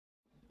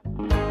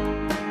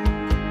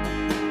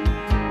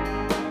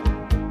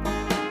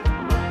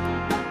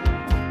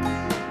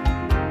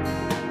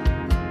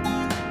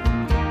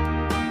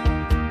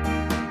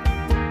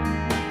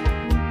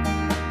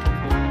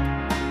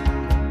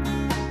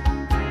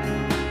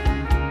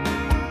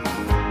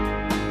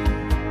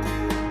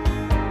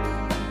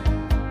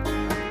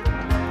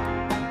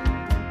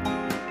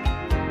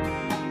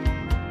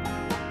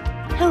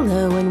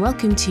and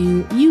welcome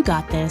to You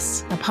Got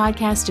This, a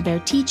podcast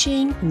about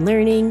teaching and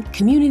learning,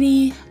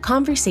 community,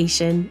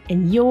 conversation,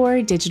 and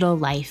your digital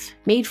life,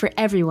 made for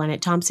everyone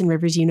at Thompson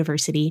Rivers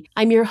University.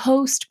 I'm your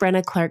host,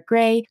 Brenna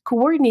Clark-Gray,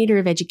 Coordinator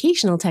of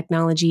Educational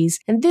Technologies,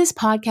 and this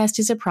podcast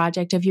is a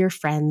project of your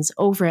friends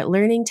over at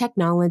Learning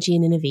Technology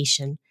and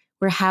Innovation.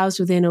 We're housed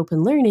within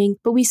Open Learning,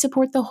 but we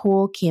support the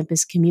whole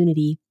campus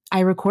community. I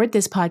record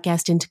this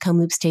podcast in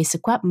Tk'emlúps te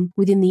Secwepemc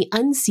within the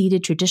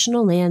unceded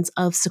traditional lands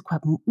of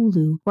Secwepemc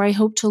Ulu, where I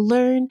hope to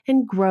learn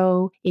and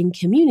grow in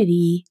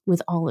community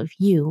with all of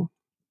you.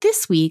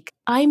 This week,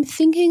 I'm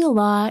thinking a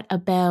lot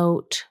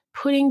about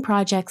putting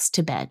projects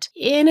to bed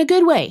in a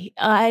good way,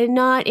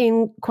 not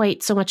in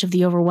quite so much of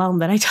the overwhelm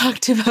that I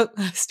talked about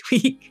last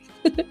week.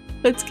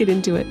 Let's get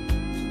into it.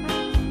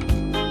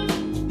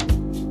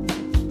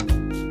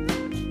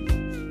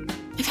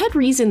 I've had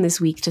reason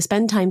this week to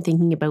spend time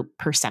thinking about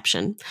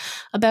perception,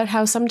 about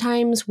how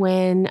sometimes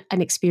when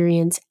an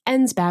experience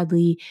ends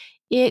badly,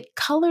 it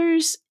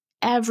colors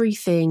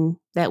everything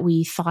that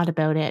we thought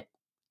about it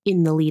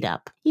in the lead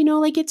up.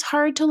 Like it's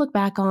hard to look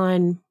back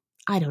on,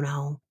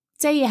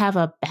 say you have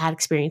a bad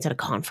experience at a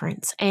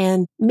conference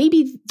and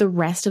maybe the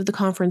rest of the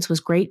conference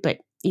was great, but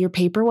your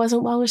paper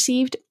wasn't well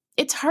received.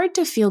 It's hard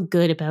to feel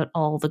good about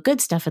all the good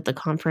stuff at the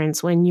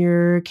conference when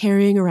you're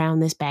carrying around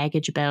this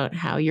baggage about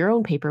how your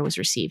own paper was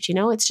received.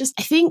 It's just,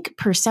 I think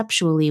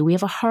perceptually, we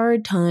have a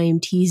hard time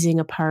teasing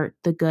apart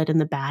the good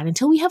and the bad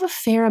until we have a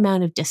fair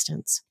amount of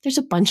distance. There's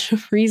a bunch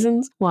of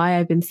reasons why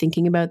I've been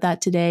thinking about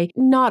that today,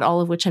 not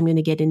all of which I'm going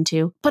to get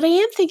into, but I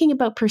am thinking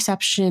about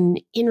perception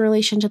in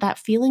relation to that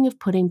feeling of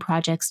putting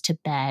projects to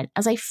bed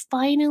as I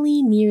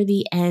finally near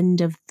the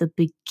end of the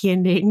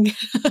beginning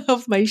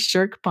of my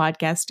Shirk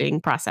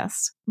podcasting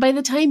process. By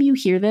the time you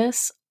hear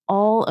this,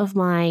 all of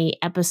my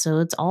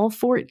episodes, all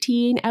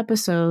 14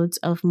 episodes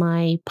of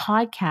my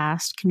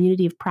podcast,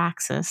 Community of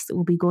Praxis, that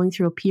will be going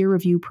through a peer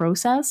review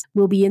process,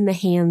 will be in the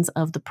hands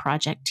of the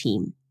project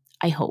team.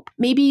 I hope.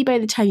 Maybe by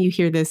the time you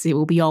hear this, it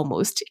will be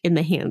almost in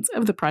the hands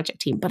of the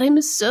project team, but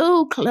I'm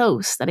so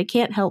close that I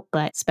can't help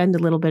but spend a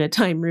little bit of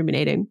time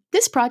ruminating.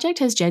 This project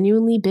has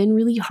genuinely been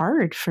really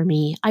hard for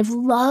me. I've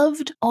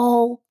loved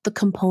all the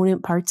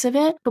component parts of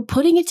it, but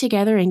putting it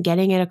together and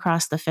getting it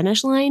across the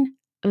finish line,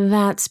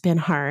 that's been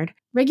hard.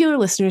 Regular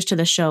listeners to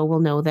the show will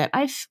know that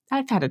I've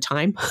had a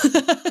time.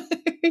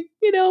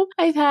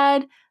 I've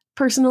had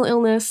personal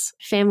illness,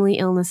 family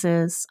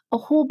illnesses, a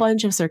whole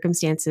bunch of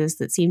circumstances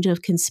that seem to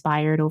have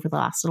conspired over the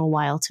last little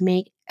while to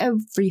make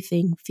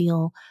everything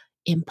feel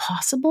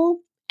impossible.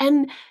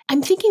 And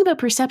I'm thinking about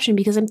perception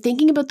because I'm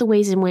thinking about the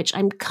ways in which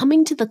I'm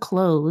coming to the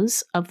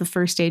close of the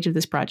first stage of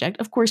this project.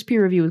 Of course,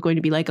 peer review is going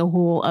to be like a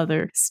whole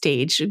other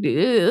stage.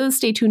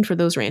 Stay tuned for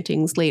those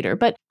rantings later.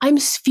 But I'm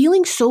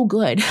feeling so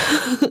good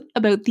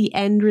about the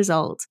end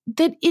result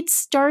that it's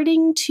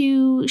starting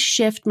to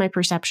shift my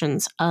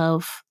perceptions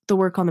of the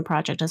work on the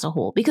project as a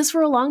whole. Because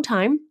for a long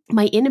time,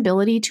 my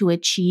inability to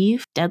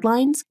achieve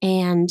deadlines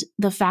and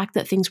the fact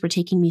that things were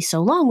taking me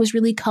so long was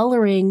really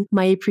coloring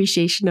my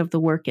appreciation of the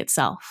work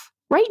itself.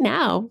 Right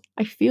now,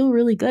 I feel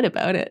really good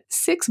about it.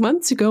 6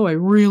 months ago, I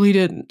really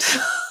didn't.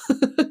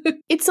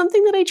 It's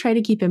something that I try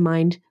to keep in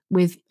mind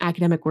with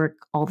academic work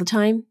all the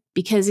time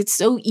because it's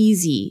so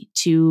easy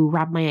to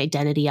wrap my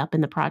identity up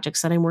in the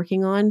projects that I'm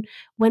working on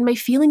when my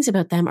feelings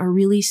about them are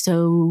really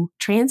so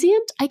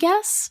transient, I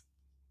guess.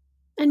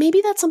 And maybe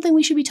that's something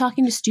we should be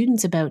talking to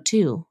students about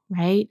too,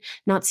 right?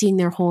 Not seeing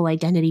their whole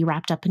identity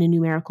wrapped up in a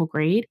numerical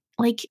grade.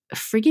 Like,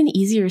 friggin'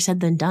 easier said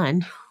than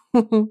done.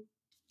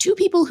 Two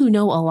people who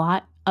know a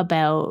lot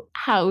about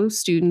how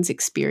students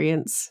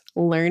experience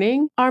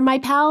learning are my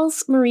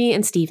pals, Marie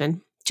and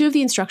Stephen, two of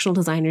the instructional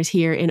designers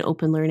here in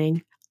Open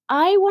Learning.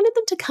 I wanted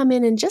them to come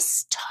in and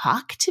just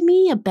talk to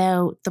me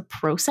about the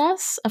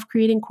process of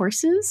creating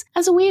courses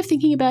as a way of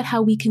thinking about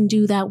how we can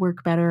do that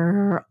work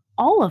better,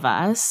 all of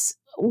us,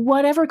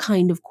 whatever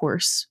kind of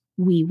course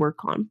we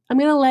work on. I'm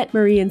going to let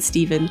Marie and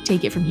Stephen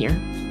take it from here.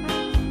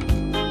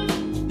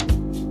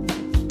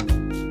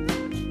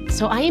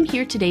 So I am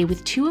here today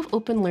with two of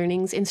Open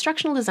Learning's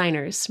instructional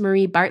designers,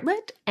 Marie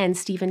Bartlett and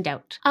Stephen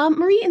Doubt.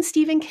 Marie and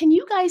Stephen, can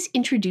you guys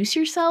introduce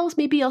yourselves?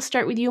 Maybe I'll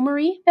start with you,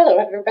 Marie. Hello,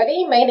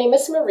 everybody. My name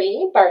is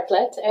Marie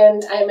Bartlett,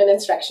 and I'm an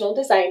instructional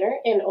designer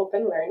in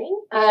Open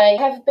Learning. I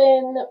have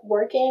been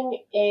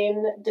working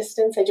in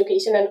distance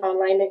education and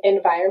online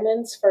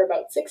environments for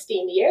about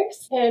 16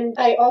 years, and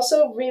I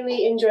also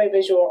really enjoy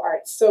visual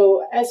arts.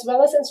 So as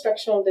well as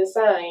instructional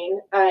design,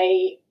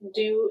 I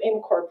do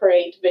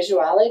incorporate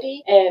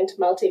visuality and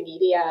multimedia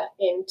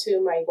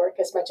into my work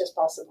as much as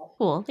possible.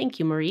 Cool. Thank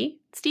you, Marie.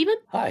 Stephen?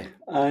 Hi,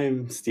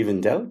 I'm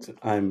Stephen Doubt.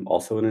 I'm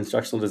also an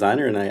instructional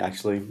designer,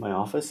 and my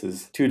office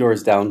is 2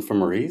 doors down from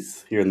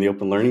Marie's here in the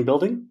Open Learning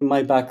building.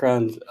 My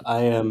background,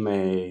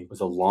 was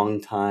a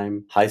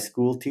long-time high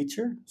school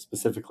teacher,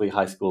 specifically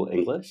high school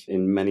English,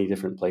 in many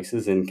different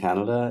places in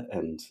Canada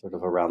and sort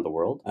of around the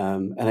world.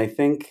 And I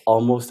think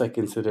almost I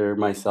consider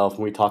myself,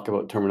 when we talk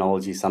about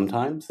terminology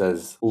sometimes,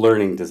 as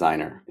learning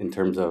designer, in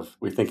terms of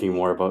we're thinking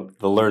more about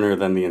the learner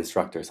than the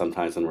instructor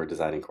sometimes when we're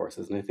designing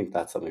courses. And I think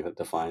that's something that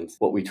defines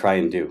what we try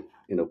and do.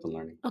 in open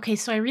learning. Okay,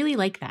 so I really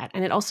like that.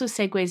 And it also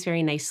segues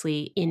very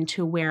nicely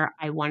into where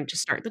I wanted to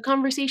start the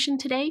conversation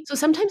today. So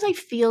sometimes I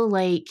feel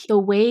like the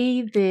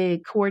way the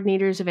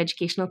coordinators of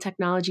educational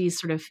technologies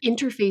sort of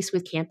interface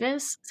with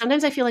campus,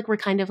 sometimes I feel like we're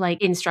kind of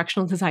like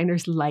instructional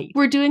designers light.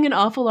 We're doing an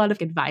awful lot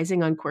of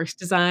advising on course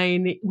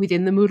design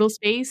within the Moodle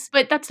space,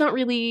 but that's not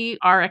really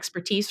our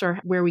expertise or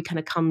where we kind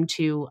of come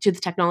to the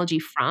technology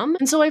from.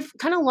 And so I've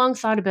kind of long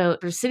thought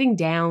about sitting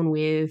down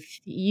with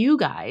you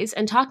guys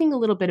and talking a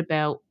little bit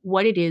about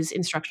what it is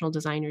instructional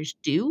designers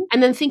do,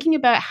 and then thinking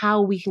about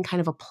how we can kind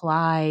of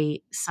apply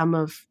some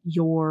of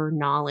your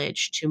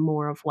knowledge to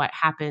more of what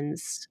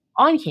happens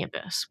on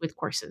campus with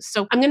courses.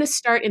 So I'm going to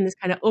start in this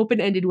kind of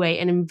open-ended way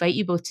and invite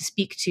you both to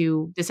speak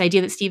to this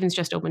idea that Stephen's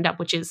just opened up,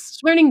 which is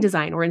learning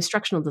design or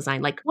instructional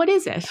design. Like, what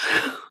is it?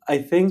 I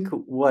think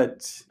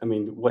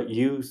what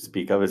you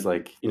speak of is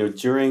like,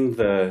 during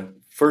the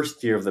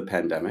first year of the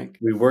pandemic,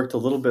 we worked a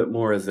little bit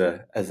more as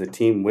a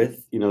team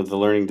with, the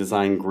learning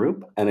design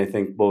group. And I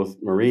think both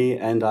Marie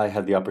and I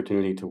had the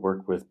opportunity to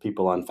work with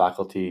people on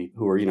faculty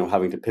who were,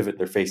 having to pivot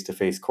their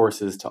face-to-face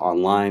courses to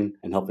online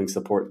and helping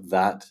support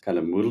that kind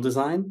of Moodle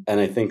design. And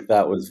I think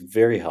that was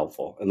very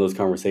helpful. And those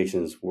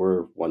conversations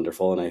were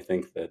wonderful. And I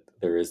think that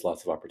there is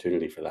lots of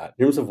opportunity for that.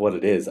 In terms of what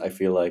it is, I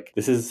feel like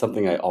this is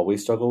something I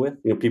always struggle with.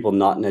 People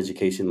not in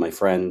education, my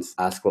friends,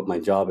 ask what my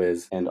job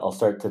is, and I'll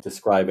start to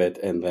describe it.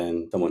 And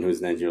then someone who's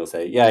an engineer will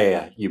say,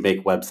 yeah, you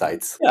make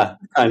websites. Yeah,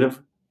 kind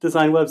of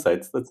design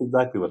websites. That's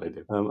exactly what I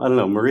do. I don't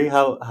know, Marie,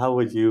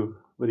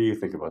 what do you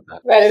think about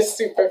that? That is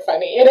super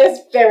funny. It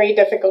is very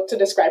difficult to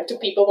describe to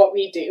people what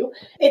we do.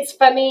 It's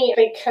funny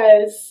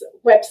because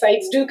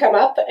websites do come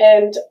up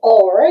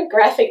or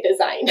graphic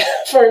design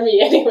for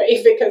me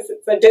anyway, because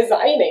it's a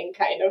designing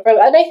kind of.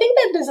 And I think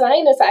that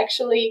design is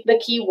actually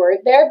the key word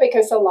there,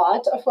 because a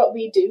lot of what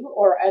we do,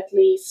 or at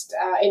least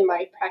in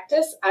my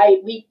practice,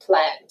 we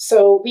plan.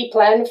 So we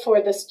plan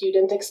for the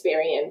student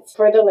experience,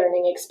 for the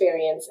learning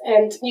experience.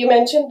 And you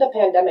mentioned the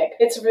pandemic.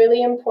 It's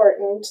really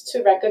important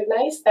to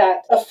recognize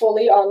that a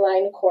fully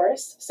online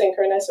course,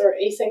 synchronous or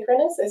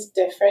asynchronous, is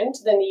different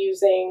than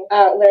using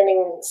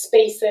learning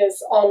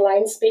spaces,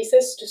 online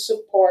spaces to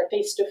support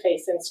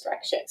face-to-face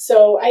instruction.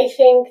 So I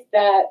think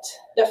that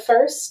the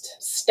first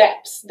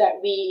steps that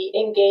we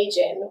engage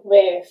in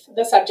with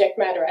the subject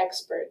matter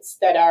experts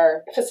that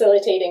are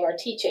facilitating or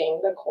teaching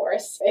the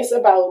course is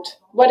about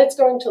what it's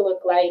going to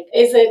look like.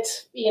 Is it,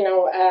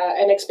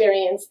 an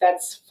experience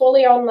that's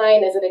fully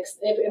online? Is it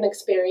an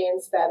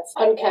experience that's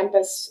on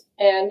campus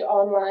and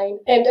online?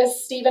 And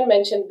as Stephen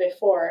mentioned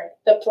before,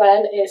 the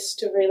plan is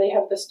to really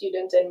have the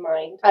student in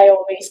mind. I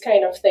always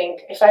kind of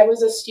think, if I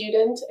was a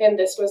student and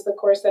this was the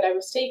course that I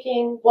was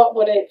taking, what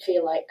would it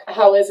feel like?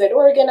 How is it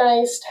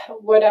organized?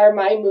 What are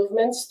my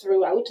movements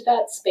throughout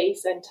that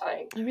space and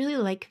time? I really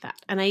like that.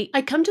 And I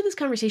come to this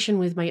conversation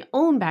with my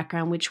own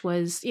background, which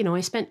was,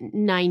 I spent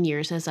 9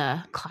 years as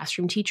a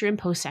classroom teacher in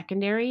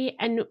post-secondary,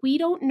 and we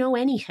don't know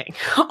anything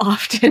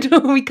often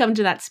when we come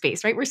to that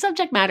space, right? We're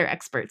subject matter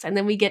experts, and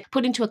then we get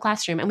put into a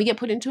classroom, and we get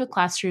put into a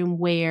classroom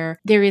where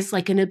there is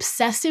like an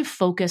obsessive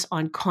focus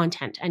on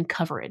content and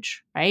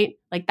coverage, right?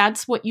 Like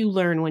that's what you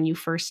learn when you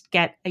first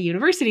get a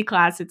university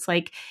class. It's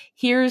like,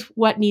 here's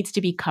what needs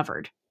to be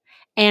covered.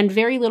 And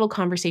very little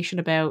conversation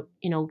about,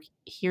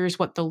 here's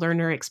what the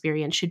learner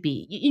experience should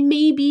be.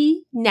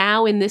 Maybe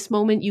now in this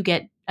moment you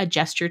get a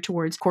gesture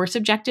towards course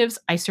objectives.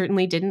 I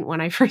certainly didn't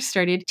when I first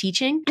started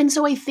teaching. And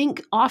so I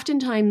think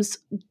oftentimes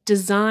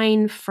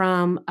design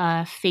from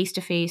a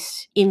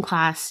face-to-face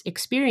in-class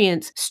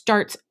experience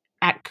starts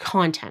at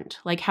content.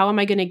 Like, how am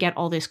I going to get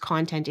all this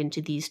content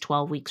into these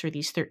 12 weeks or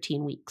these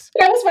 13 weeks?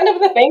 That was one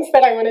of the things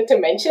that I wanted to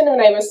mention when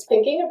I was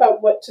thinking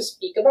about what to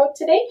speak about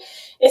today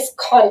is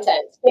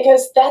content,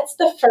 because that's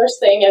the first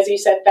thing, as you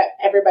said, that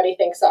everybody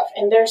thinks of.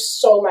 And there's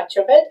so much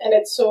of it and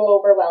it's so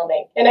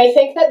overwhelming. And I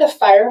think that the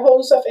fire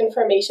hose of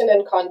information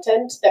and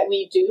content that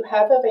we do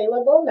have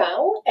available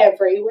now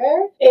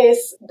everywhere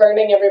is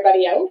burning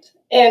everybody out.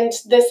 And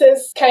this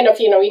is kind of,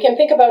 you can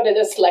think about it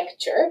as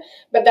lecture,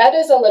 but that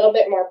is a little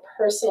bit more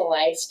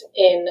personalized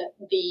in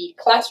the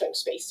classroom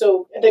space.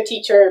 So the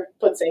teacher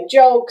puts in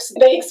jokes,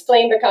 they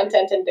explain the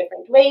content in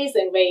different ways,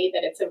 in a way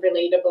that it's a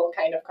relatable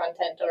kind of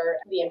content or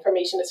the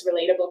information is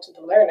relatable to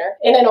the learner.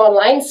 In an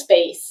online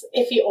space,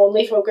 if you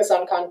only focus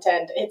on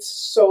content, it's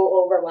so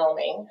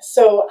overwhelming.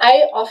 So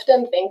I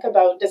often think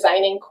about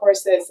designing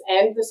courses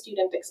and the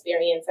student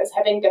experience as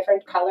having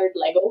different colored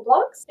Lego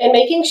blocks and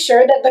making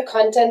sure that the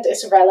content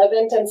is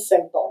relevant and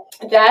simple.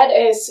 That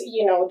is,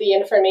 the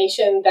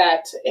information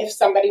that if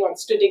somebody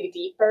wants to dig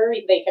deeper,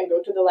 they can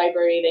go to the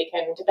library, they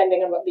can,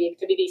 depending on what the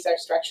activities are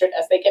structured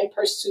as, they can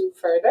pursue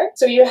further.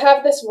 So you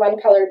have this one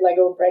colored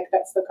Lego brick,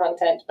 that's the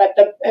content, but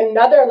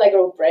another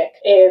Lego brick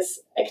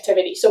is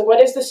activity. So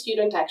what is the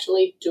student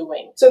actually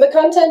doing? So the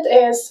content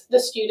is the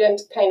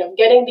student kind of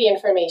getting the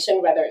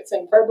information, whether it's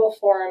in verbal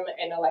form,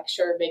 in a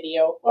lecture,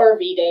 video, or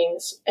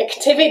readings.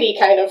 Activity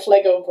kind of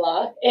Lego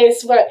block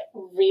is what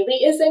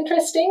really is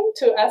interesting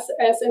to us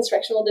as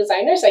instructional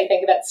designers. I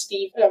think that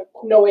Steve,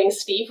 knowing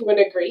Steve, would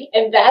agree.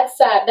 And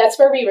that's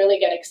where we really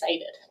get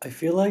excited. I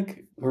feel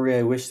like, Maria,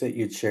 I wish that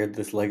you'd shared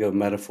this Lego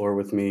metaphor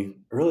with me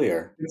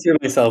earlier. I see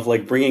myself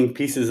like bringing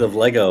pieces of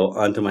Lego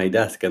onto my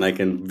desk and I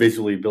can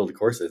visually build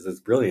courses. It's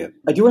brilliant.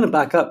 I do want to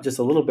back up just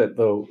a little bit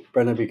though,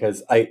 Brenna,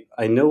 because I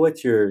know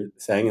what you're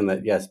saying, and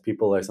that yes,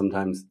 people are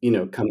sometimes,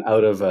 come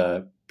out of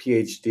a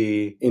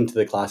PhD into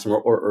the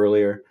classroom or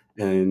earlier,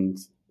 and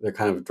they're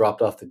kind of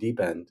dropped off the deep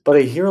end. But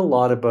I hear a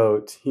lot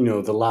about,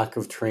 the lack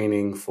of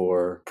training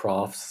for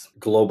profs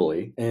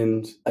globally.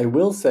 And I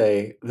will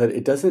say that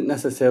it doesn't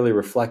necessarily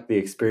reflect the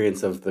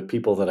experience of the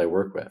people that I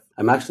work with.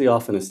 I'm actually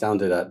often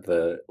astounded at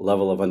the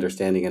level of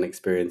understanding and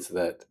experience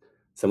that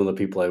some of the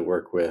people I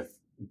work with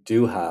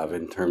do have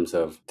in terms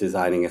of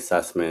designing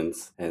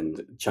assessments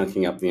and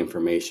chunking up the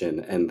information,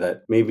 and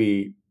that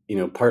maybe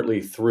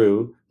partly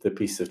through the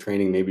piece of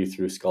training, maybe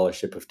through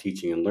scholarship of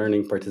teaching and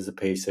learning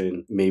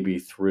participation, maybe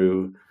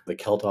through the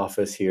CELT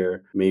office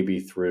here, maybe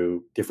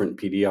through different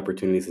PD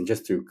opportunities, and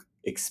just through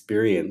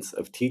experience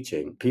of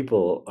teaching,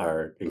 people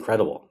are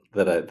incredible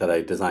that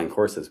I design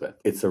courses with.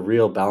 It's a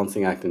real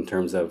balancing act in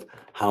terms of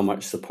how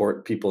much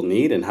support people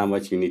need and how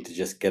much you need to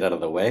just get out of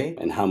the way,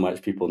 and how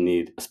much people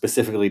need a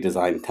specifically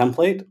designed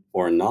template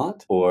or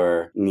not,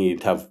 or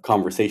need to have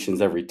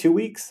conversations every 2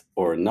 weeks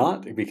or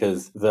not,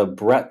 because the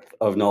breadth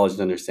of knowledge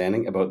and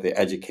understanding about the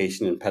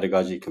education and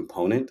pedagogy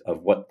component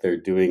of what they're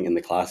doing in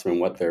the classroom,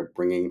 what they're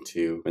bringing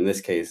to, in this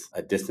case,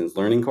 a distance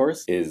learning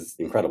course, is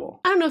incredible.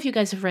 I don't know if you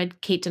guys have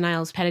read Kate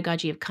Denial's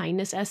Pedagogy of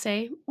Kindness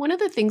essay. One of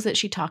the things that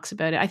she talks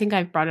about, I think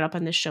I've brought it up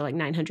on this show like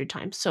 900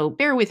 times, so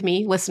bear with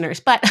me, listeners,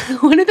 but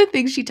one of the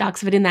things she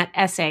talks about in that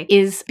essay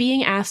is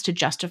being asked to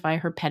justify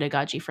her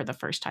pedagogy for the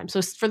first time.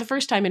 So for the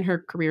first time in her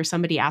career,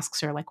 somebody asks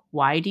her, like,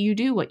 why do you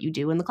do what you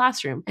do in the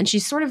classroom? And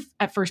she's sort of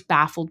at first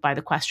baffled by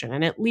the question,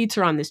 and it leads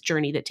her on this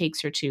journey that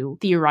takes her to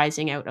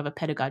theorizing out of a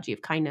pedagogy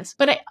of kindness.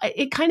 But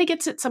it kind of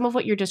gets at some of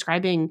what you're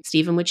describing,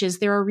 Stephen, which is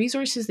there are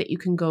resources that you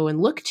can go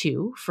and look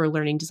to for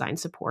learning design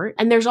support.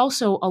 And there's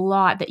also a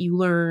lot that you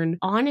learn,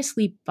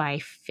 honestly, by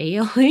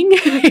failing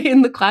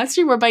in the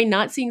classroom or by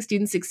not seeing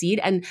students succeed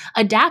and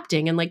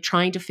adapting and like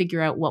trying to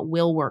figure out what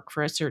will work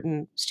for a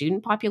certain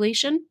student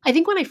population. I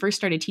think when I first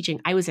started teaching,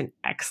 I was an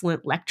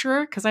excellent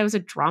lecturer because I was a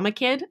drama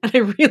kid and I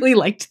really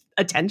liked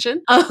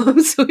attention.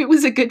 So it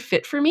was a good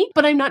fit for me.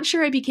 But I'm not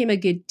sure I became a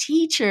good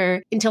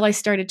teacher until I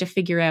started to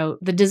figure out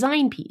the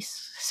design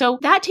piece. So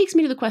that takes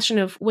me to the question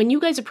of when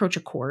you guys approach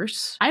a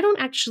course, I don't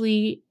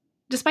actually,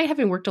 despite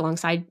having worked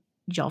alongside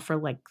y'all for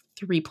like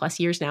 3+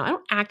 years now, I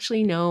don't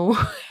actually know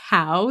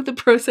how the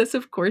process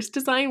of course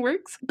design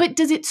works. But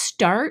does it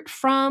start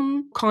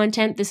from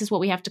content? This is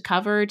what we have to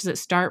cover. Does it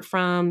start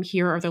from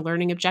here are the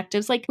learning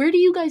objectives? Like, where do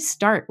you guys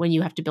start when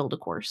you have to build a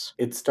course?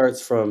 It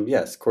starts from,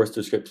 yes, course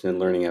description and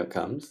learning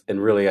outcomes.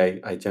 And really,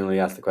 I generally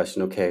ask the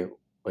question, okay,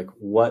 like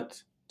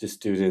what do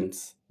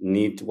students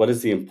need? What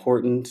is the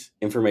important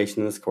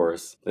information in this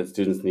course that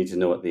students need to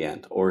know at the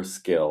end, or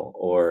skill,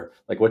 or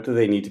like what do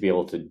they need to be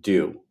able to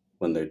do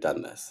when they're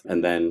done this?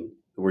 And then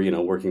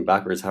we're working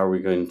backwards. How are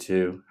you going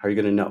to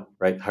know,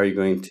 right? How are you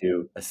going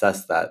to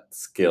assess that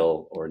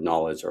skill or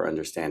knowledge or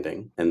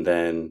understanding? And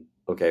then,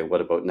 okay,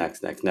 what about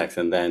next?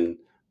 And then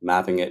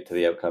mapping it to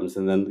the outcomes.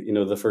 And then,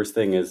 the first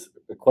thing is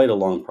quite a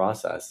long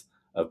process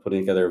of putting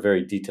together a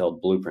very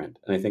detailed blueprint.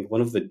 And I think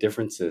one of the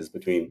differences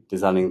between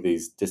designing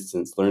these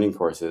distance learning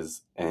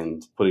courses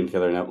and putting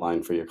together an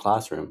outline for your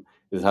classroom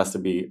is it has to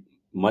be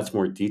much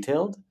more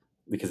detailed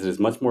because it is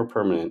much more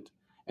permanent.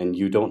 And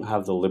you don't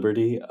have the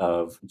liberty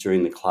of,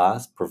 during the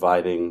class,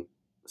 providing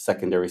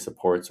secondary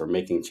supports or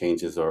making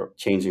changes or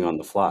changing on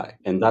the fly.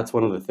 And that's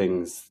one of the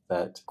things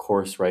that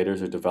course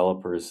writers or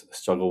developers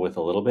struggle with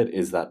a little bit,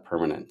 is that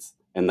permanence.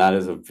 And that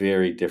is a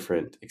very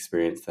different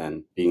experience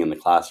than being in the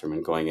classroom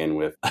and going in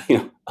with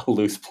a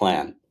loose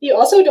plan. You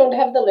also don't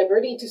have the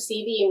liberty to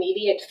see the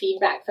immediate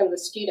feedback from the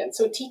students.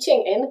 So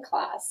teaching in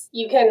class,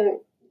 you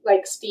can,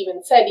 like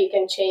Stephen said, you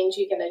can change,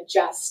 you can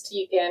adjust,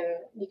 you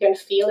can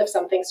feel if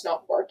something's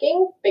not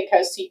working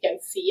because you can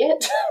see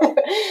it.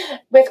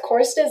 With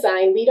course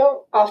design, we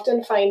don't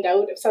often find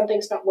out if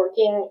something's not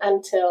working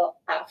until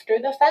after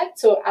the fact.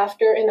 So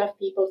after enough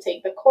people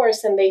take the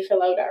course and they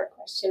fill out our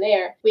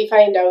questionnaire, we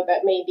find out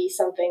that maybe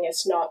something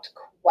is not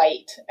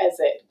quite as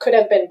it could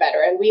have been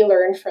better, and we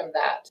learn from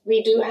that.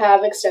 We do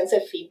have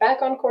extensive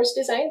feedback on course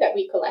design that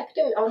we collect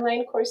in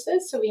online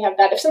courses, so we have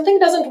that. If something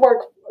doesn't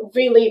work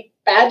really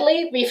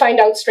badly, we find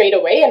out straight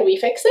away and we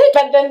fix it.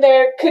 But then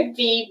there could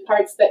be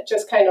parts that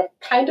just kind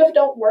of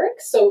don't work,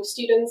 so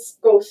students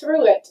go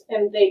through it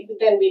and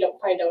then we don't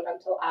find out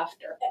until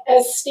after.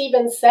 As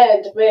Stephen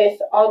said, with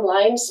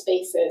online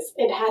spaces,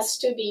 it has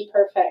to be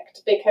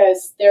perfect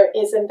because there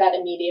isn't that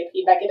immediate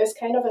feedback. It is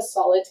kind of a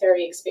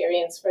solitary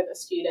experience for the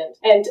student.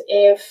 And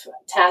if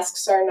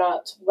tasks are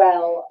not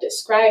well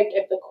described,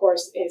 if the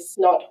course is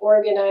not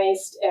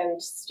organized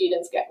and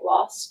students get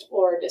lost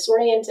or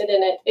disoriented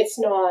in it, it's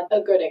not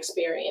a good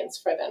experience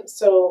for them.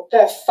 So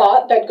the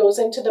thought that goes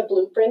into the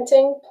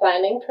blueprinting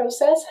planning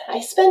process, I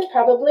spent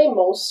probably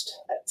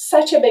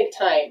such a big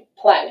time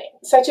planning,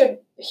 such a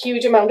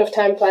huge amount of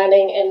time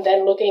planning and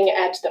then looking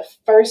at the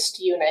first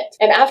unit.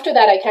 And after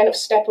that, I kind of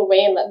step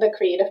away and let the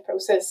creative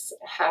process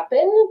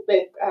happen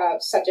with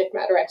subject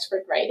matter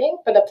expert writing.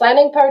 But the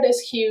planning part is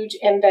huge.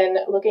 And then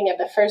looking at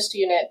the first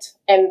unit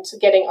and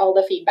getting all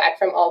the feedback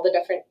from all the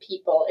different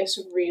people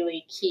is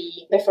really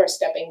key before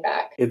stepping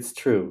back. It's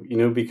true,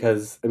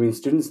 because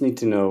students need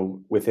to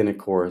know within a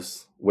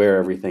course where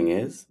everything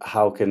is.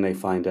 How can they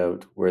find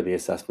out where the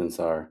assessments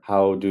are?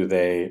 How do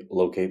they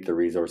locate the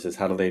resources?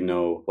 How do they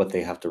know what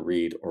they have to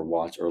read or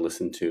watch or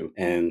listen to?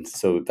 And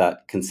so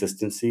that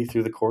consistency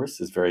through the course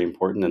is very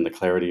important, and the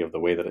clarity of the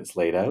way that it's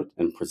laid out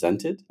and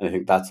presented. And I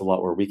think that's a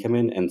lot where we come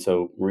in. And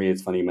so, Marie,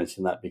 it's funny you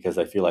mentioned that, because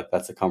I feel like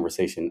that's a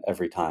conversation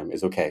every time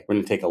is, okay, we're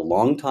going to take a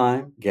long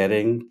time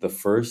getting the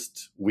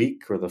first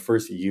week or the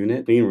first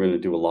unit. We're going to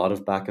do a lot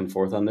of back and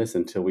forth on this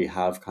until we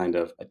have kind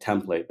of a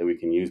template that we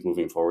can use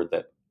moving forward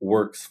that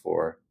works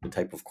for the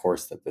type of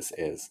course that this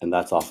is. And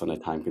that's often a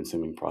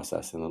time-consuming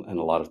process and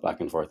a lot of back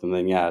and forth. And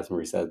then, as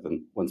Marie said,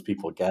 then once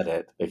people get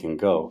it, they can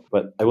go.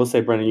 But I will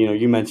say, Brennan,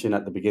 you mentioned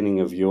at the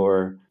beginning of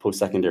your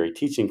post-secondary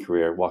teaching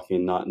career, walking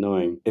in not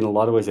knowing. In a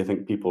lot of ways, I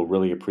think people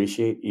really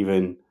appreciate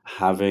even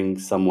having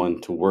someone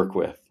to work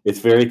with. It's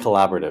very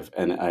collaborative,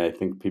 and I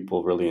think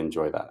people really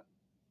enjoy that,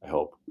 I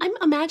hope. I'm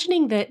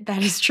imagining that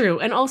is true.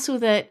 And also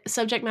that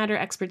subject matter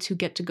experts who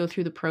get to go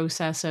through the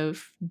process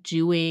of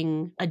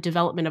doing a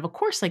development of a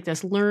course like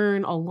this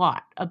learn a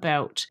lot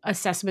about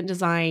assessment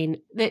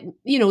design, that,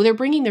 they're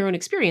bringing their own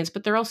experience,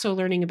 but they're also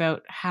learning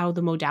about how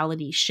the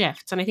modality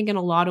shifts. And I think in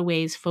a lot of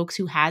ways, folks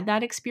who had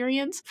that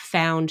experience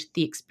found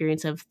the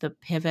experience of the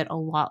pivot a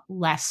lot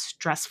less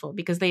stressful,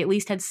 because they at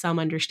least had some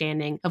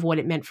understanding of what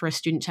it meant for a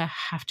student to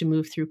have to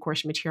move through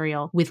course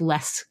material with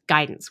less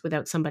guidance,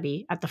 without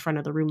somebody at the front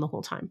of the room the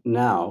whole time.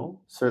 Now,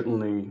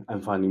 certainly,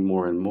 I'm finding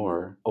more and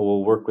more,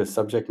 we'll work with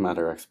subject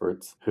matter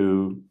experts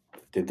who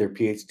did their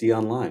PhD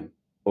online,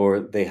 or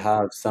they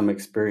have some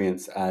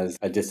experience as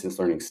a distance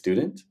learning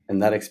student.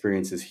 And that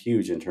experience is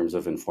huge in terms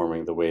of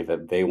informing the way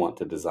that they want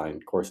to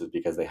design courses,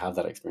 because they have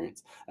that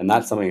experience. And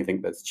that's something I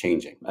think that's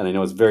changing. And I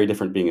know it's very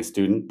different being a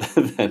student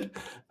than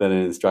an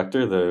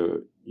instructor.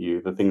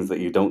 The things that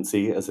you don't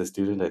see as a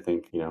student, I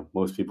think,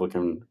 most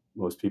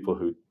people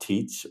who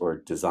teach or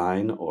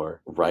design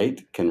or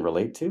write can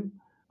relate to.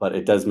 But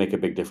it does make a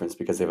big difference,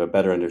 because they have a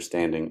better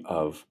understanding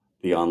of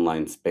the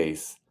online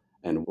space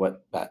and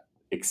what that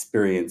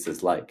experience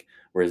is like.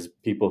 Whereas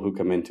people who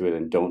come into it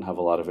and don't have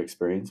a lot of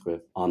experience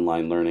with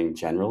online learning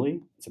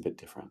generally, it's a bit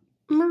different.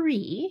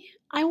 Marie,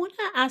 I want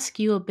to ask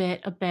you a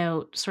bit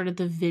about sort of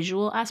the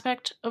visual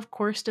aspect of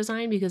course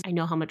design, because I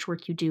know how much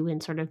work you do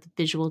in sort of the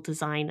visual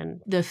design,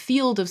 and the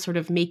field of sort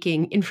of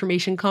making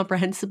information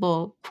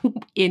comprehensible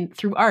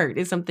through art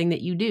is something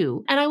that you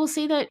do. And I will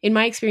say that in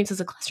my experience as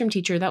a classroom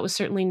teacher, that was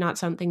certainly not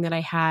something that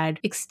I had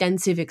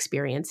extensive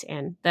experience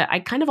in. That I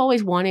kind of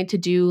always wanted to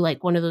do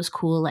like one of those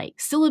cool like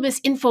syllabus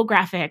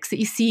infographics that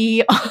you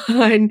see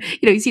on,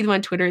 you see them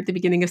on Twitter at the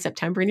beginning of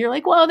September, and you're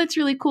like, wow, that's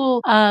really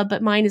cool.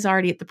 But mine is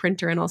already at the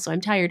printer, and also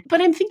I'm tired.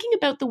 But I'm thinking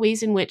about the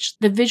ways in which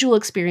the visual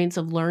experience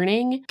of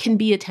learning can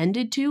be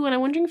attended to. And I'm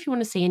wondering if you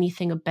want to say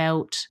anything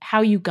about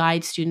how you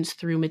guide students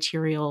through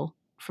material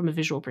from a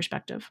visual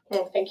perspective.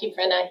 Thank you,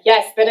 Brenna.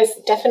 Yes, that is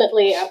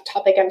definitely a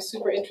topic I'm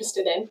super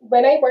interested in.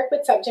 When I work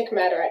with subject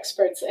matter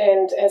experts,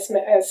 and as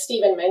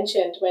Stephen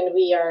mentioned, when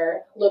we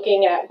are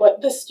looking at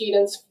what the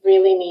students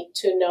really need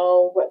to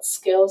know, what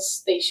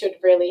skills they should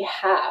really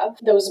have,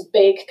 those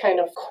big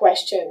kind of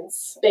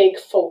questions, big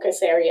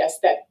focus areas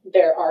that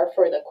there are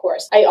for the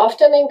course, I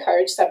often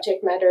encourage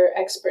subject matter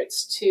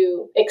experts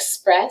to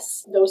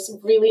express those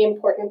really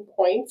important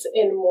points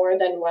in more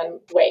than one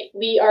way.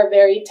 We are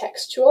very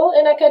textual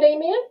in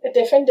academia. The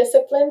different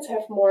disciplines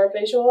have more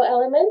visual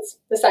elements.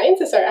 The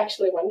sciences are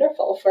actually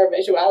wonderful for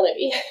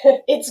visuality.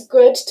 It's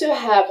good to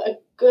have a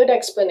good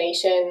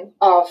explanation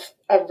of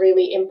a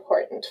really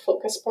important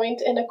focus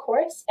point in a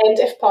course, and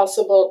if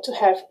possible,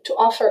 to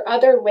offer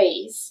other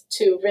ways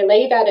to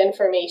relay that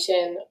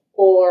information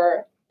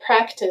or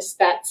practice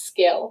that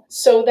skill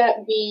so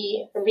that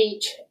we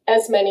reach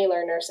as many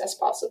learners as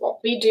possible.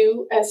 We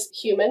do, as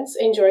humans,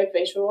 enjoy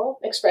visual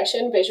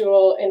expression.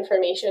 Visual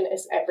information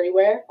is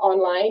everywhere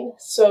online.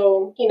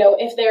 So,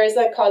 if there is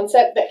a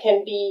concept that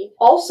can be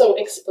also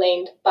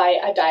explained by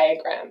a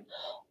diagram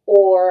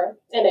or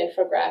an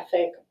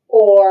infographic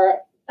or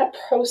a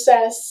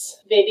process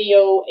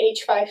video,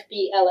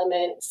 H5P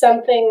element,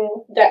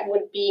 something that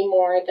would be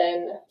more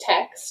than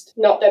text.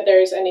 Not that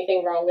there's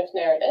anything wrong with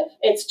narrative.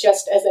 It's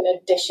just as an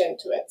addition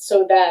to it,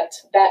 so that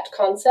that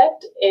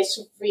concept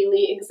is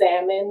really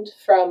examined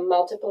from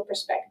multiple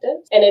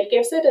perspectives, and it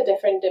gives it a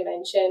different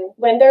dimension.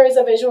 When there is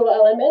a visual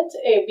element,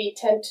 we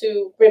tend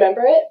to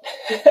remember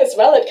it as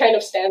well. It kind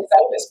of stands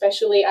out,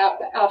 especially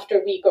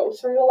after we go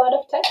through a lot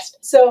of text.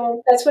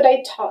 So that's what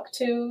I talk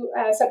to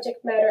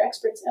subject matter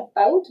experts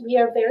about. We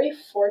are very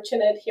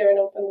fortunate here in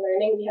Open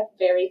Learning. We have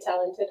very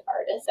talented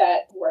artists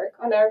that work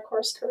on our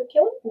course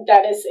curriculum.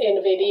 That is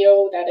in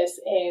video, that is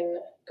in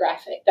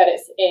graphic that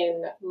is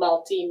in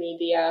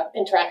multimedia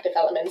interactive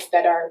elements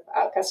that are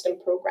custom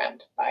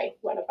programmed by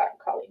one of our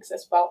colleagues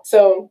as well.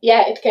 So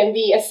yeah, it can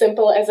be as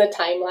simple as a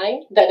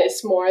timeline that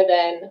is more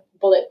than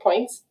bullet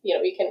points.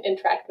 You can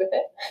interact with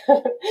it.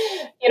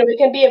 It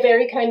can be a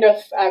very kind of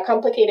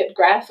complicated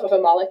graph of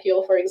a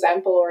molecule, for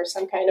example, or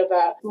some kind of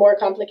a more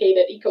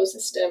complicated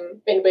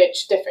ecosystem in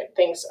which different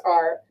things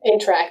are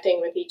interacting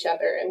with each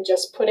other, and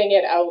just putting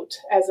it out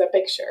as a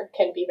picture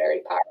can be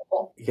very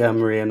powerful. Yeah,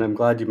 Marie, and I'm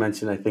glad you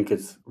mentioned, I think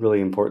it's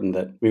really important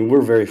that,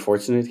 we're very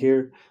fortunate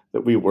here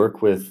that we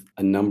work with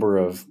a number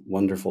of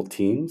wonderful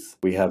teams.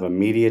 We have a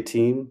media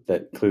team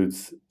that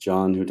includes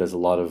John, who does a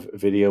lot of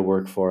video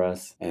work for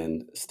us,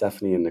 and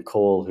Stephanie and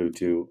Nicole, who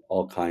do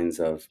all kinds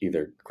of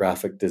either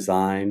graphic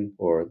design,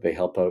 or they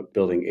help out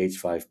building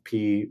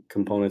H5P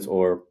components,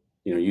 or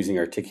using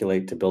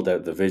Articulate to build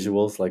out the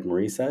visuals, like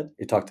Marie said.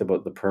 You talked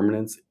about the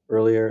permanence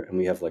earlier, and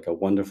we have like a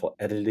wonderful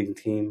editing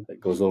team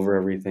that goes over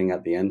everything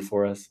at the end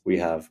for us. We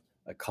have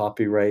a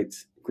copyright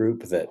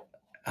group that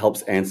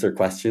helps answer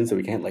questions, so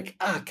we can't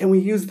can we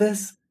use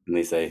this? And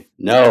they say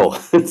no.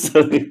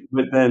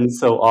 But then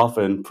so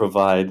often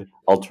provide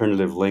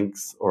alternative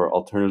links or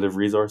alternative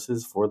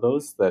resources for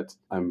those, that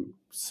I'm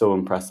so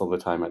impressed all the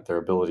time at their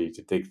ability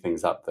to dig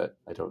things up that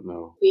I don't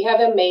know. We have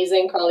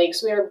amazing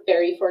colleagues. We are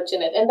very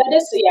fortunate. And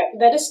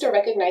that is to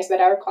recognize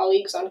that our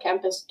colleagues on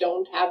campus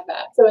don't have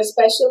that. So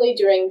especially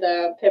during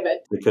the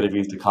pivot. They could have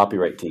used a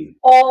copyright team.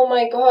 Oh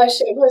my gosh,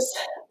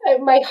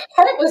 my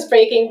heart was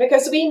breaking,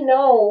 because we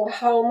know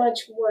how much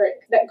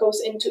work that goes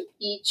into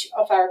each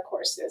of our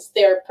courses.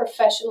 They're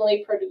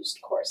professionally produced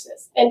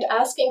courses. And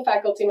asking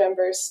faculty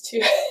members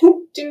to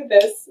do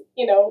this,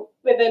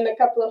 within a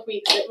couple of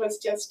weeks,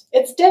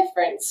 it's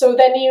different. So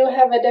then you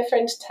have a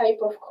different type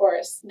of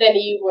course than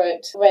you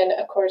would when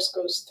a course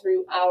goes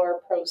through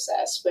our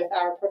process with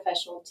our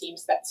professional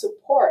teams that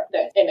support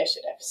the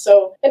initiative.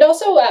 So, and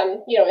also,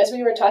 as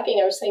we were talking,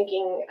 I was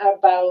thinking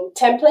about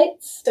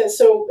templates.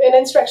 So in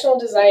instructional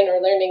design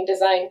or learning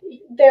design,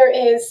 there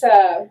is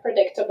a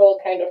predictable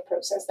kind of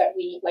process that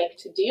we like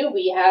to do.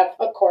 We have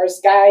a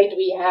course guide,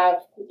 we have,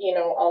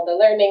 all the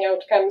learning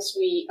outcomes,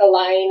 we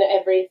align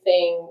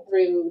everything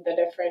through the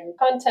different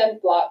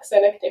content blocks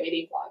and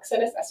activity blocks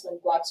and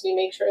assessment blocks. We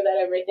make sure that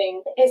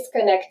everything is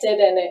connected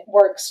and it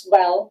works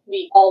well.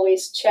 We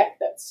always check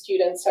that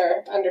students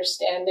are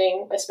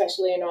understanding,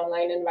 especially in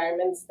online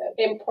environments, that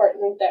it's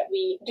important that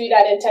we do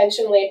that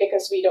intentionally,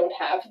 because we don't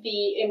have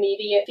the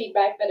immediate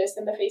feedback that is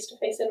in the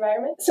face-to-face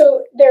environment.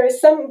 So there is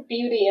some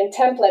beauty in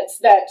templates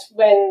that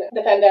when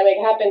the pandemic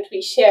happened,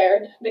 we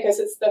shared, because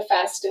it's the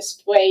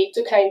fastest way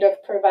to kind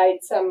of provide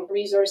some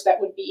resource that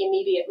would be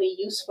immediately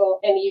useful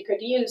and you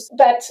could use.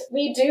 But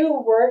we do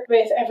work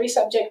with every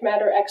subject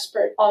matter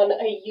expert on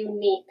a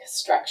unique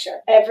structure.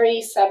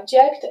 Every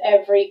subject,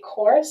 every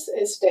course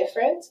is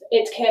different.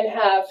 It can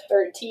have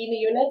 13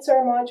 units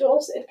or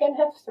modules. It can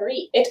have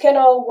 3. It can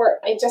all work.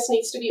 It just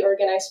needs to be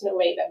organized in a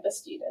way that the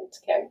student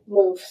can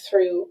move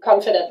through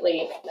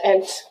confidently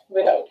and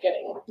without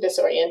getting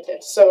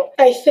disoriented. So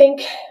I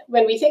think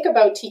when we think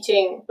about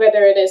teaching,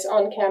 whether it is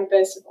on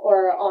campus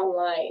or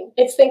online,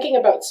 it's thinking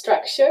about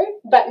structure,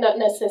 but not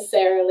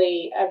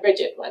necessarily a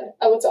rigid one.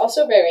 What's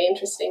also very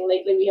interesting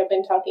lately, we have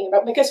been talking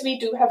about, because we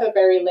do have a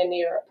very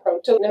linear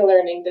approach to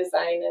learning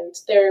design, and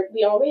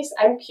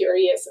I'm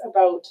curious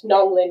about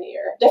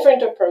nonlinear,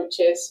 different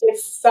approaches.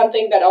 It's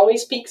something that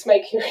always piques my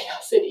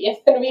curiosity, and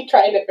then we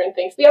try different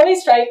things. We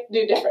always try to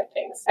do different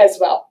things as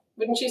well.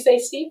 Wouldn't you say,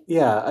 Steve?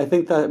 Yeah, I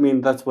think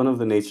that's one of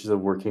the natures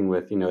of working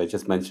with, I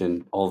just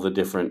mentioned all the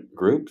different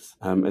groups.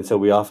 And so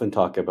we often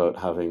talk about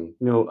having,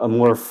 a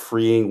more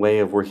freeing way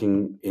of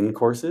working in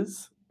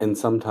courses. And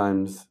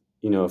sometimes,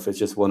 if it's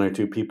just 1 or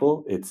 2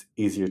 people, it's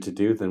easier to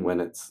do than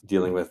when it's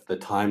dealing with the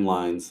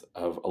timelines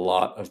of a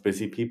lot of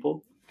busy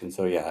people. And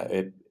so, yeah,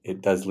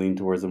 it does lean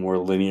towards a more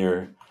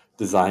linear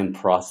design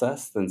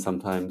process than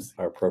sometimes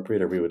are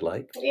appropriate or we would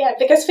like. Yeah,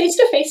 because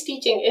face-to-face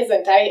teaching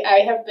isn't. I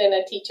have been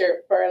a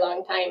teacher for a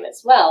long time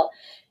as well.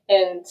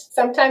 And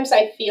sometimes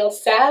I feel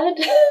sad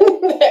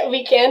that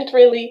we can't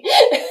really,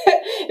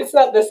 it's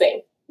not the same.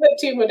 The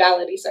 2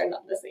 modalities are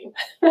not the same.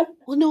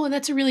 Well, no,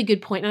 that's a really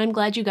good point. And I'm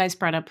glad you guys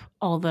brought up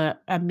all the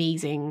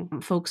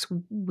amazing folks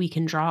we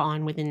can draw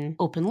on within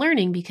open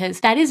learning, because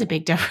that is a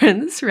big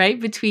difference, right?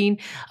 Between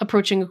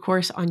approaching a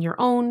course on your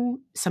own,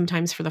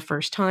 sometimes for the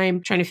first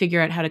time, trying to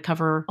figure out how to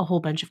cover a whole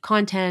bunch of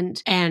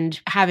content, and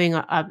having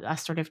a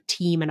sort of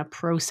team and a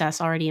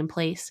process already in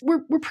place. We're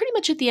pretty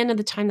much at the end of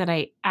the time that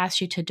I asked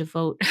you to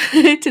devote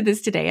to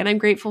this today, and I'm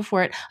grateful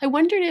for it. I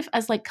wondered if,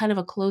 as like kind of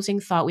a closing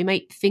thought, we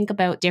might think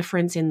about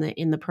difference in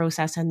the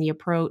process and the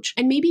approach,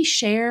 and maybe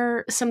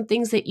share some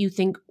things that you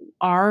think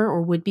are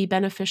or would be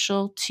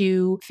beneficial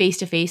to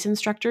face-to-face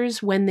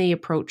instructors when they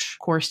approach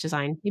course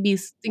design. Maybe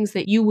things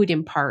that you would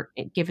impart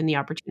given the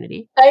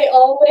opportunity. I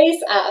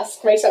always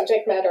ask my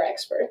subject matter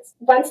experts,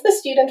 once the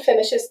student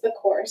finishes the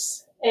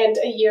course and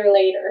a year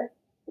later,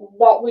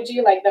 what would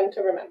you like them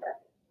to remember?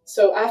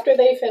 So after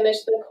they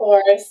finish the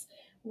course,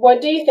 what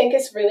do you think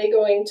is really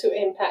going to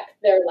impact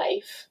their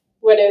life?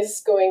 What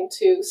is going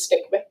to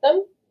stick with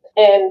them?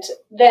 And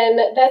then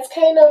that's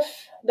kind of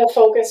the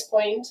focus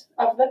point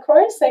of the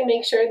course. I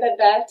make sure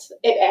that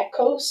it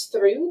echoes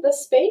through the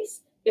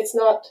space. It's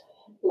not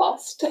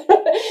lost.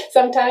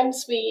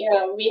 Sometimes we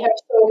have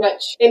so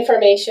much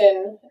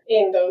information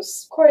in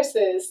those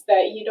courses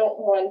that you don't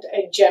want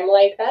a gem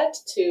like that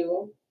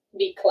to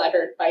be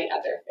cluttered by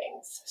other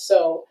things.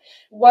 So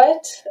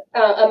what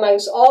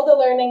amongst all the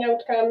learning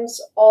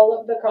outcomes, all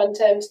of the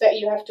content that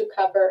you have to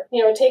cover,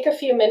 take a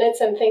few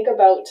minutes and think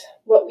about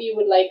what you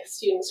would like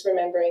students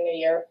remembering a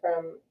year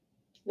from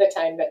the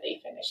time that they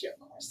finish your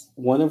course.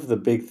 One of the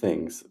big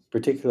things,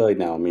 particularly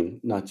now, I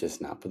mean, not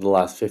just now, but the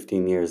last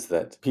 15 years,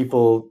 that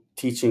people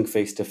teaching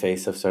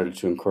face-to-face have started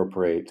to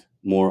incorporate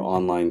more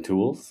online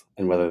tools,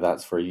 and whether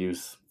that's for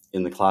use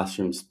in the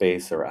classroom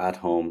space or at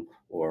home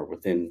or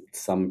within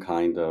some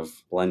kind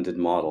of blended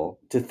model,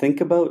 to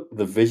think about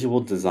the visual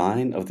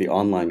design of the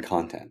online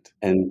content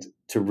and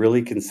to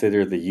really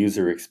consider the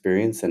user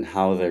experience and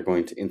how they're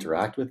going to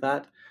interact with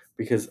that,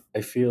 because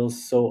I feel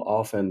so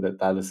often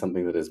that is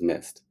something that is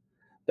missed.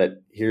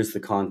 That here's the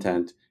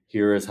content,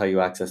 here is how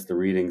you access the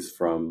readings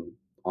from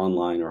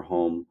online or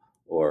home,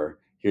 or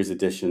here's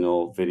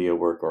additional video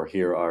work, or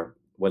here are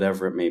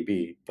whatever it may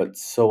be. But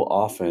so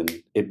often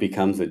it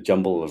becomes a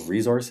jumble of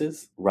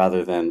resources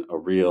rather than a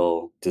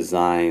real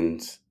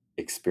designed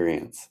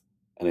experience.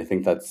 And I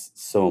think that's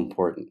so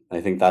important.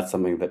 I think that's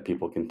something that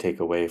people can take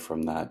away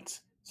from that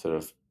sort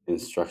of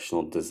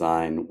instructional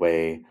design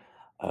way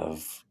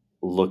of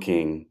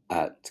looking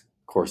at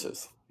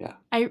courses. Yeah.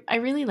 I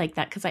really like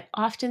that because I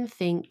often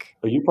think.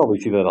 Oh, you probably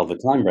see that all the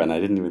time, Bren. I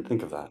didn't even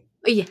think of that.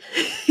 Yeah.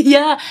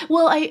 Yeah.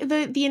 Well,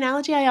 the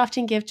analogy I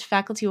often give to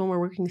faculty when we're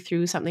working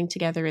through something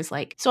together is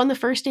like, so on the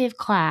first day of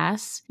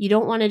class, you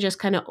don't want to just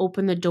kind of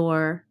open the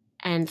door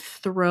and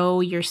throw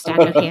your stack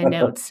of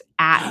handouts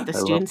at the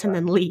students and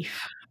then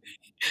leave.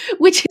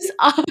 Which is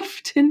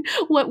often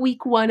what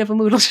week 1 of a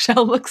Moodle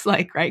shell looks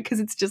like, right? Because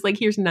it's just like,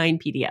 here's 9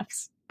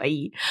 PDFs.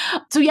 Bye.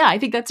 So yeah, I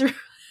think that's a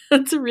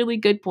really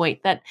good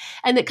point.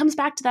 And it comes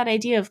back to that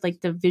idea of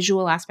like the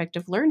visual aspect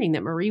of learning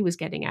that Marie was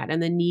getting at,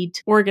 and the need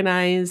to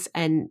organize.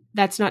 And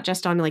that's not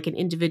just on like an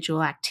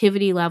individual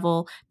activity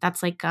level.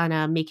 That's like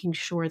on making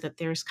sure that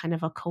there's kind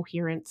of a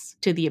coherence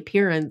to the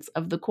appearance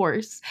of the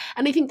course.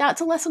 And I think that's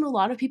a lesson a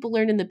lot of people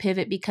learn in the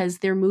pivot, because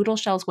their Moodle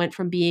shells went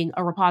from being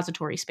a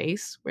repository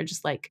space where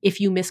just like, if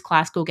you miss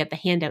class, go get the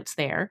handouts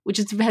there, which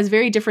has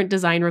very different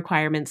design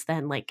requirements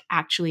than like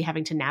actually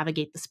having to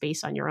navigate the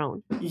space on your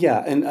own.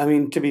 Yeah. And I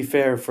mean, to be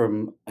fair,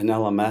 from an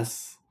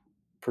LMS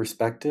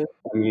perspective,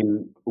 I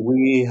mean,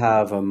 we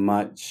have a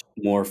much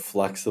more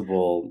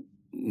flexible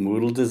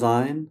Moodle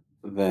design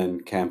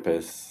than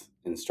campus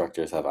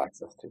instructors have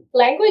access to.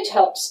 Language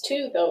helps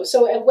too, though.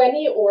 So when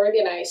you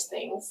organize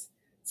things,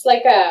 it's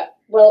like a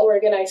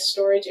well-organized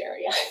storage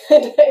area.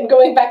 And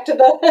going back to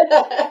the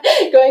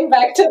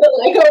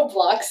Lego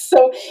blocks.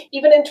 So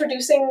even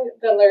introducing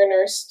the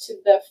learners to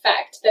the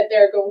fact that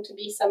there are going to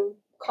be some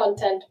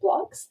content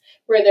blocks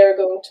where they're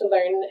going to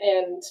learn,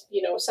 and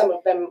some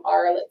of them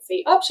are, let's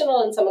say,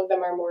 optional and some of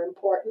them are more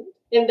important.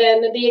 And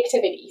then the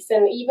activities,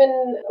 and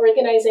even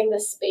organizing the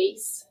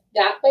space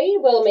that way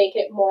will make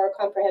it more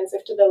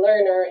comprehensive to the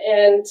learner,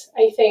 and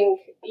I think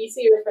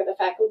easier for the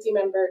faculty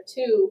member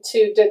too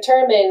to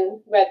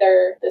determine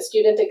whether the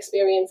student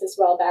experience is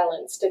well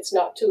balanced. It's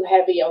not too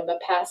heavy on the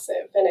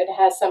passive, and it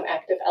has some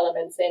active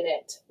elements in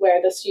it where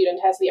the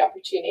student has the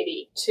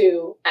opportunity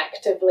to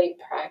actively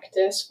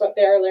practice what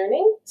they're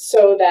learning,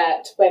 so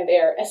that when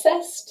they're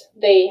assessed,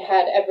 they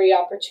had every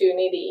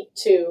opportunity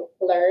to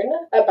learn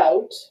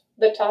about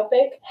the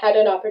topic, had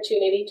an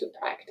opportunity to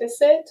practice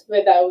it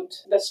without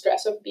the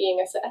stress of being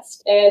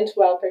assessed, and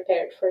well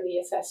prepared for the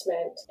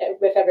assessment,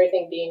 with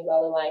everything being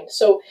well aligned.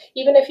 So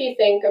even if you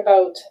think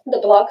about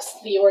the blocks,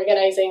 the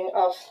organizing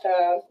of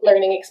the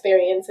learning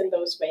experience in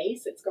those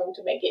ways, it's going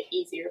to make it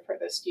easier for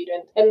the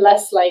student, and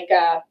less like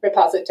a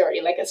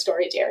repository, like a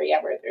storage area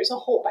where there's a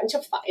whole bunch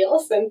of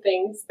files and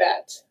things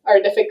that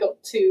are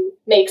difficult to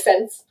make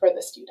sense for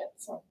the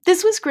students. So.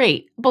 This was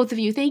great, both of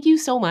you. Thank you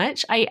so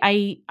much.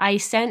 I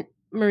sent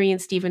Marie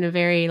and Stephen a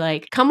very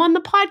like, come on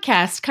the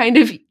podcast kind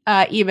of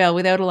email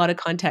without a lot of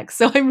context.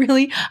 So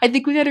I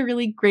think we got a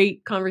really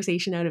great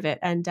conversation out of it.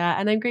 And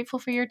I'm grateful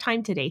for your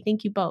time today.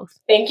 Thank you both.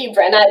 Thank you,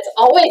 Brenna. It's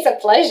always a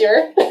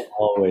pleasure.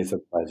 Always a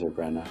pleasure,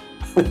 Brenna.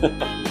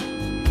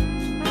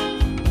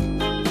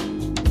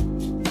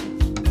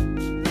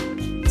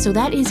 So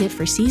that is it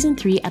for Season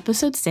 3,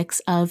 Episode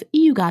 6 of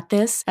You Got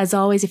This. As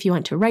always, if you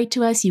want to write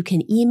to us, you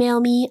can email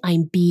me.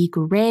 I'm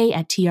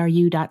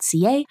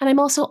bgray@tru.ca, and I'm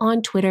also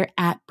on Twitter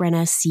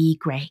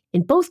 @BrennaCGray.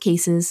 In both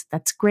cases,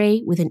 that's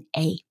Gray with an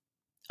A.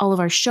 All of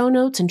our show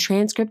notes and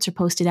transcripts are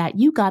posted at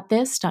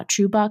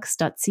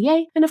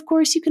yougotthis.truebox.ca, and of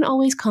course, you can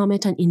always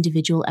comment on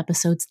individual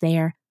episodes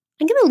there.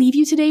 I'm going to leave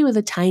you today with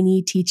a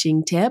tiny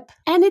teaching tip,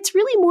 and it's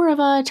really more of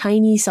a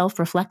tiny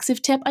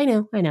self-reflexive tip. I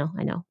know.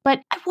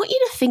 But I want you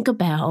to think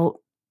about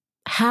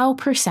how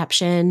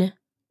perception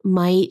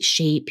might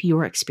shape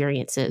your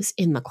experiences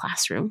in the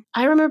classroom.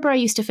 I remember I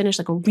used to finish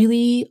like a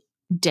really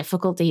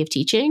difficult day of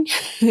teaching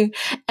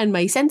and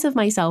my sense of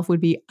myself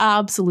would be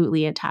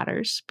absolutely in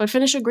tatters, but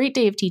finish a great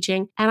day of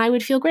teaching and I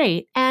would feel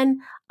great.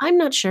 And I'm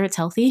not sure it's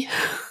healthy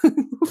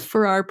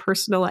for our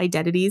personal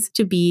identities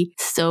to be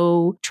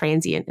so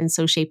transient and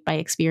so shaped by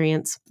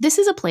experience. This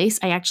is a place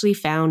I actually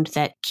found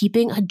that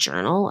keeping a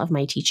journal of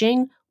my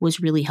teaching was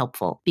really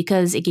helpful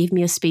because it gave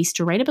me a space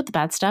to write about the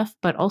bad stuff,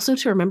 but also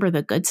to remember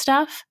the good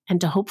stuff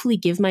and to hopefully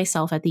give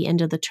myself at the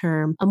end of the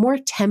term a more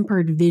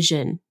tempered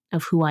vision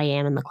of who I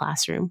am in the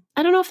classroom.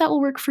 I don't know if that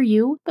will work for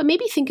you, but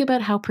maybe think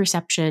about how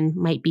perception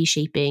might be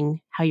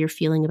shaping how you're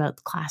feeling about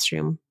the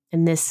classroom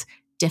in this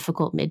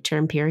difficult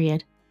midterm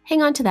period.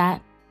 Hang on to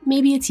that.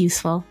 Maybe it's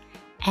useful.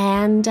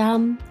 And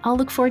I'll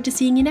look forward to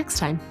seeing you next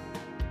time.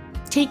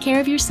 Take care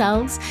of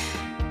yourselves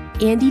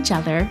and each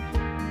other,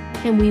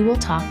 and we will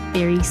talk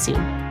very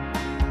soon.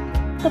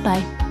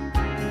 Bye-bye.